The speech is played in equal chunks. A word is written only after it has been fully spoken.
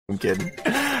I'm kidding.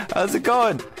 How's it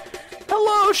going?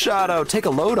 Hello, Shadow. Take a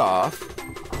load off.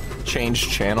 Change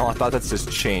channel. I thought that's just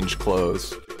change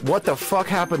clothes. What the fuck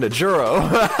happened to Juro?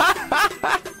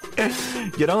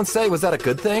 You don't say. Was that a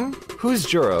good thing? Who's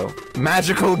Juro?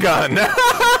 Magical gun.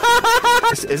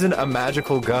 This isn't a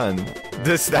magical gun.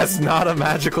 That's not a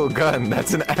magical gun.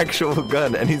 That's an actual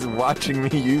gun, and he's watching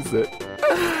me use it.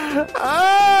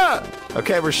 Ah!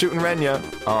 Okay, we're shooting Renya.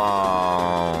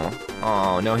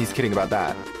 Oh, no, he's kidding about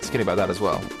that. He's kidding about that as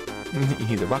well.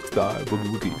 He's a rock star.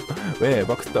 Boogie woogie. Yeah,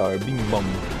 rock star. Bing bong.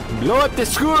 Blow up the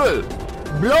school!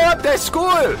 Blow up the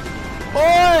school!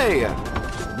 Oi!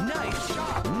 Nice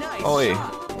shot. Nice. Oi.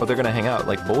 Oh, they're gonna hang out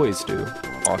like boys do.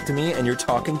 Talk to me and you're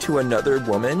talking to another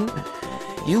woman?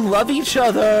 You love each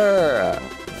other!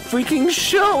 Freaking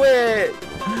show it!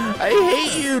 I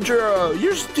hate you, Juro!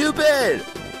 You're stupid!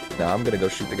 Nah, I'm gonna go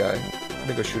shoot the guy. I'm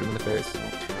gonna go shoot him in the face.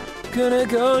 Gonna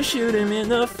go shoot him in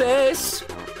the face!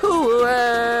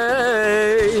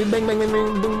 Hooray! Bang, bang, bang,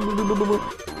 bang, boom, boom, boom, boom, boom.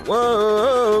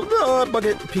 Whoa! Oh,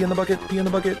 bucket! Pee in the bucket! Pee in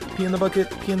the bucket! Pee in the bucket!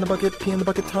 Pee in the bucket! Pee in the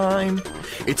bucket time!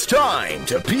 It's time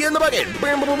to pee in the bucket!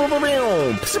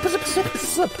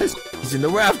 He's in the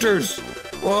rafters!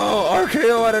 Whoa!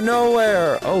 RKO out of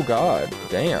nowhere! Oh god!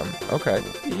 Damn! Okay.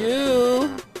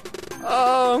 You!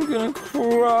 Oh, I'm gonna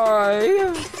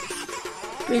cry!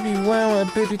 Baby wow,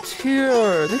 baby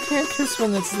tear! They can't kiss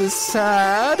when it's this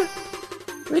sad!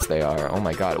 They are. Oh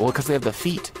my god. Well, because they have the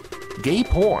feet. Gay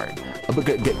porn.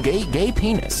 Gay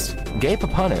penis. Gay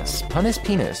papunis. Punis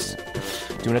penis.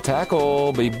 Doing a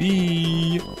tackle,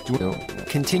 baby.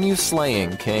 Continue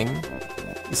slaying, king.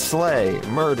 Slay.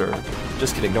 Murder.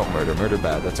 Just kidding, don't murder. Murder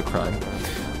bad. That's a crime.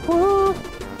 Woo!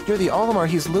 You're the Olimar.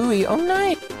 He's Louis. Oh,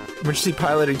 nice. Emergency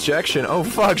pilot ejection. Oh,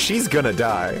 fuck. She's gonna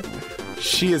die.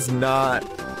 She is not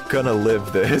gonna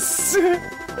live this.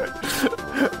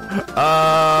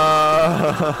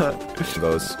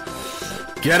 Goes.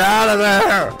 Get out of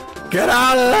there! Get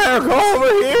out of there! Go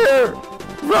over here!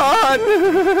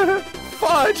 Run!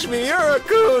 Fudge me, you're a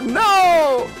goon!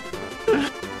 No!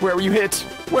 Where were you hit?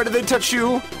 Where did they touch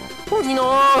you?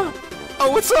 Oh,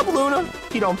 what's up, Luna?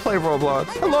 You don't play Roblox.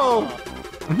 Hello!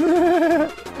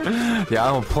 Yeah,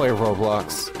 I don't play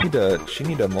Roblox. She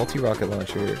need a multi-rocket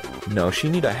launcher. No, she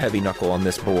need a heavy knuckle on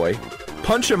this boy.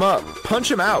 Punch him up! Punch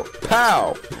him out!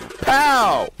 Pow!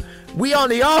 Pow! We on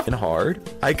the off in hard.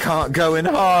 I can't go in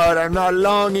hard. I'm not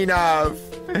long enough.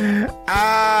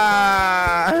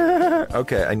 Ah!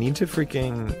 Okay, I need to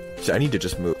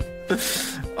just move.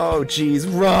 Oh, jeez.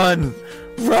 Run!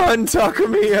 Run,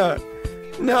 Takamiya!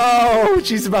 No!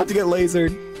 She's about to get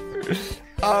lasered.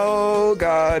 Oh,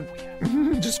 God.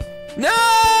 Just...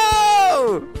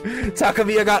 No!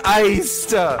 Takamiya got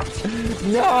iced!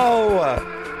 No!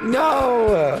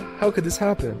 No! How could this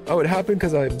happen? Oh, it happened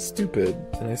because I'm stupid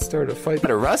and I started a fight.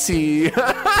 A Russie!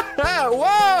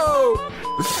 Whoa!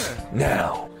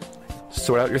 Now,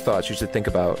 sort out your thoughts. You should think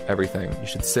about everything. You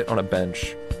should sit on a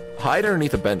bench. Hide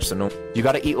underneath a bench so no. You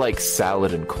gotta eat like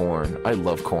salad and corn. I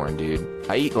love corn, dude.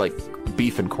 I eat like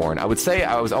beef and corn. I would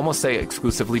almost say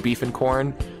exclusively beef and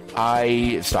corn.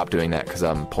 I stopped doing that because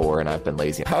I'm poor and I've been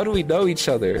lazy. How do we know each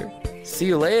other? See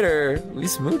you later. We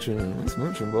smooching. We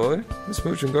smooching, boy. We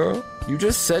smooching, girl. You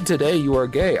just said today you are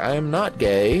gay. I am not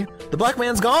gay. The black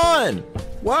man's gone.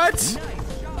 What?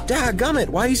 Dadgummit,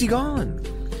 why is he gone?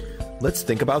 Let's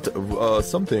think about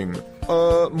something.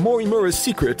 Morimura's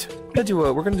secret.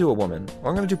 We're gonna do a woman.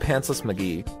 I'm gonna do Pantsless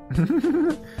McGee.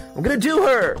 I'm gonna do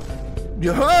her.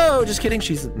 Yo, just kidding.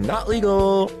 She's not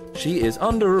legal. She is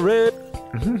under it.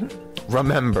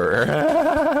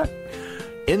 Remember.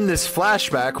 In this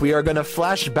flashback, we are going to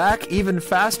flash back even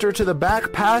faster to the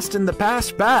back past and the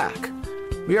past back.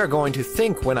 We are going to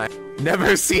think when I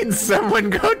never seen someone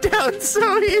go down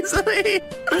so easily.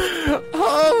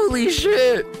 Holy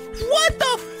shit. What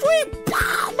the freak?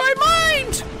 My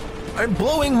mind! I'm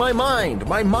blowing my mind.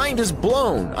 My mind is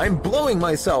blown. I'm blowing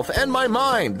myself and my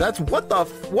mind. That's what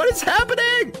is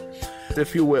happening?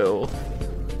 If you will.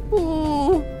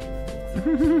 Ooh.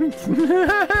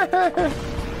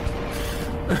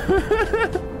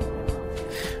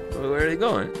 Where are they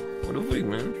going? What a freak,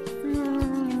 man.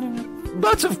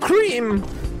 Lots of cream!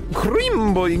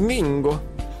 Cream boy mingo.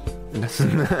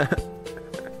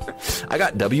 I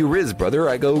got W Riz, brother.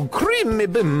 I go cream me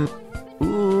bim.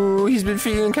 Ooh, he's been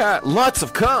feeding cat. Lots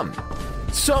of cum.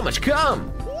 So much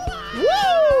cum.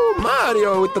 Woo!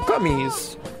 Mario with the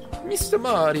cummies. Mr.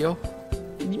 Mario.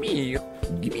 Give me your.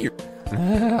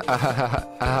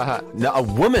 Now, a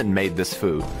woman made this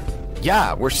food.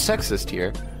 Yeah, we're sexist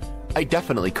here. I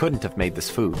definitely couldn't have made this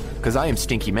food, because I am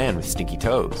Stinky Man with stinky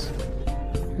toes.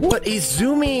 What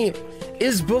Izumi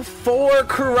is before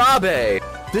Kurabe.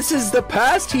 This is the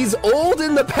past? He's old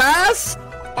in the past?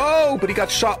 Oh, but he got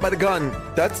shot by the gun.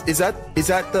 Is that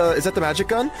the magic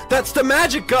gun? That's the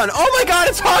magic gun. Oh my god,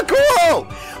 it's Hot Girl!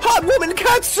 Hot Woman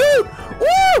Cat Suit!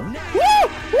 Woo! Woo!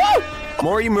 Woo!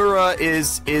 Morimura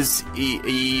is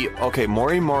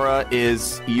Morimura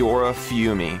is Iora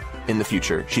Fiumi in the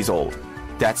future. She's old.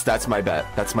 That's my bet.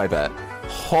 That's my bet.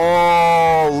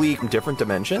 Holy different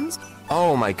dimensions?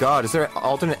 Oh my god, is there an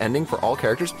alternate ending for all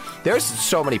characters? There's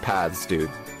so many paths, dude.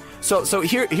 So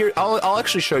here I'll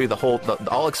actually show you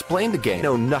I'll explain the game. I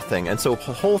know nothing, and so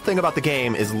the whole thing about the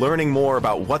game is learning more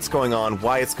about what's going on,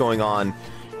 why it's going on,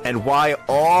 and why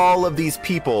all of these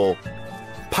people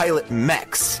pilot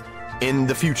mechs in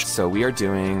the future. So we are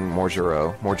doing more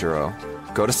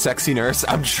Juro. Go to Sexy Nurse.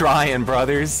 I'm trying,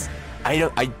 brothers.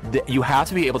 You have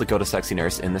to be able to go to Sexy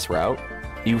Nurse in this route.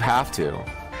 You have to.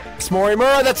 It's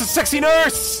Morimura, that's a Sexy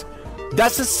Nurse!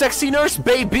 That's a Sexy Nurse,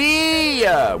 baby!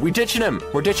 We're ditching him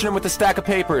with a stack of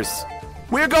papers.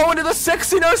 We're going to the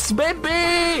Sexy Nurse,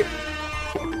 baby!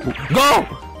 Go!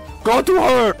 Go to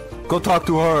her! Go talk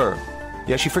to her!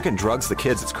 Yeah, she freaking drugs the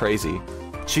kids, it's crazy.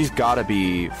 She's gotta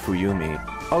be Fuyumi.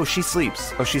 Oh, she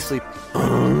sleeps.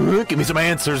 Give me some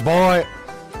answers, boy!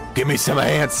 Give me some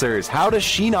answers! How does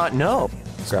she not know?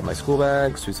 Grab my school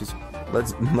bag.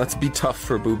 Let's be tough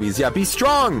for boobies. Yeah, be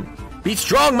strong! Be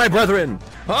strong, my brethren!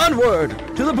 Onward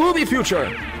to the booby future!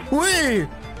 Whee!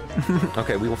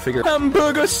 Okay, we will figure.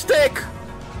 Hamburger steak!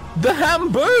 The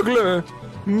Hamburglar!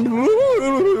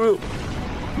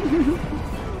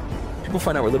 People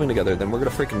find out we're living together, then we're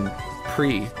gonna freaking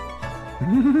pre.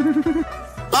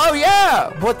 Oh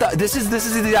yeah! This is the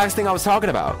exact thing I was talking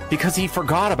about. Because he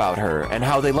forgot about her and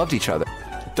how they loved each other.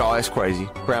 Oh, that's crazy.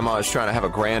 Grandma is trying to have a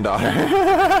granddaughter.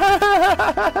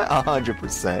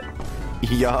 100%.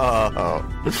 Yo,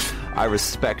 I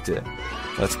respect it.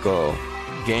 Let's go.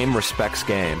 Game respects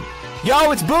game. Yo,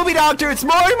 it's Booby Doctor! It's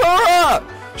Morimura!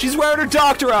 She's wearing her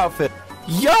doctor outfit.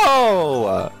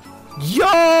 Yo!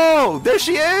 Yo! There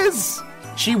she is!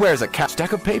 She wears a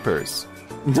stack of papers.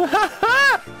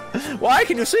 Why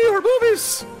can you see her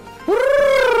boobies?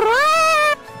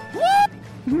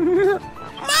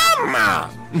 Mama!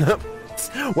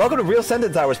 Welcome to Real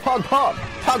Sentence Hours. Pog, pog.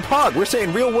 Pog, pog. We're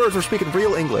saying real words. We're speaking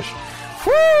real English.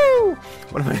 Woo!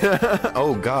 What am I?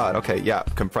 Oh, God. Okay, yeah.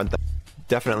 Confront that.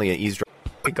 Definitely an eavesdrop.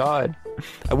 Oh, my God.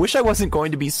 I wish I wasn't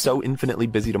going to be so infinitely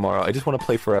busy tomorrow. I just want to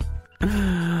play forever.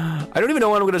 I don't even know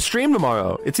when I'm going to stream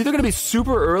tomorrow. It's either going to be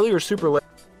super early or super late.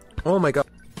 Oh, my God.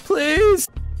 Please.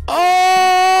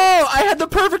 Oh! I had the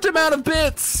perfect amount of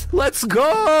bits. Let's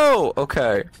go.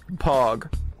 Okay. Pog.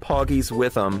 Poggy's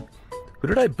with him. Who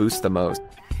did I boost the most?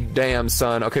 Damn,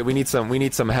 son. Okay, we need some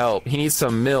help. He needs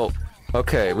some milk.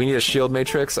 Okay, we need a shield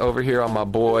matrix over here on my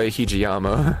boy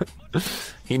Hijiyama.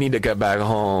 He need to get back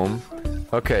home.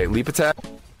 Okay, leap attack.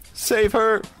 Save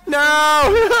her.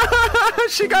 No!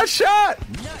 She got shot!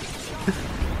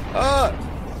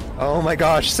 Oh my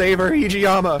gosh, save her,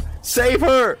 Hijiyama! Save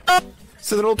her!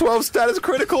 Sentinel 12 status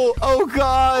critical! Oh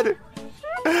god!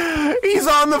 He's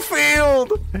on the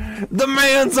field! The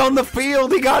man's on the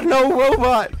field! He got no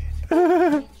robot!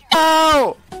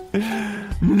 Oh!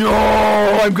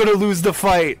 No! I'm gonna lose the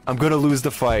fight! I'm gonna lose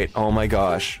the fight! Oh my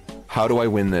gosh. How do I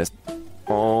win this?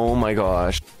 Oh my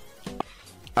gosh.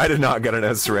 I did not get an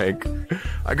S rank.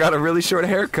 I got a really short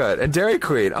haircut. And Dairy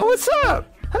Queen. Oh, what's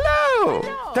up? Hello!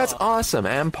 That's awesome,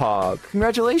 Ampog.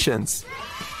 Congratulations.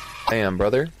 Damn,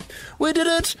 brother. We did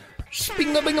it!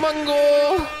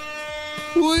 Spinga-binga-bango!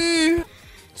 Wee!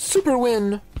 Super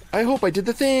win! I hope I did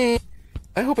the thing.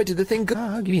 I hope I did the thing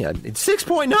good. Give me a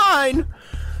 6.9!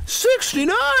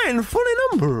 69! Funny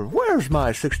number! Where's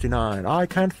my 69? I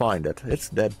can't find it. It's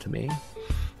dead to me.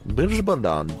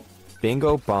 Done.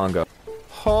 Bingo bongo.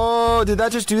 Oh, did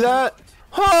that just do that?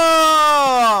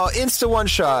 Oh! Insta one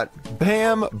shot.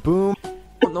 Bam, boom. I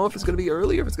don't know if it's gonna be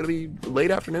early or if it's gonna be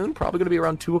late afternoon. Probably gonna be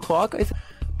around 2 o'clock.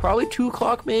 Probably 2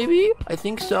 o'clock maybe. I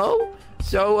think so.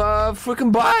 So,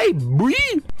 freaking bye.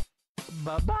 Bye.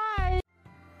 Bye-bye.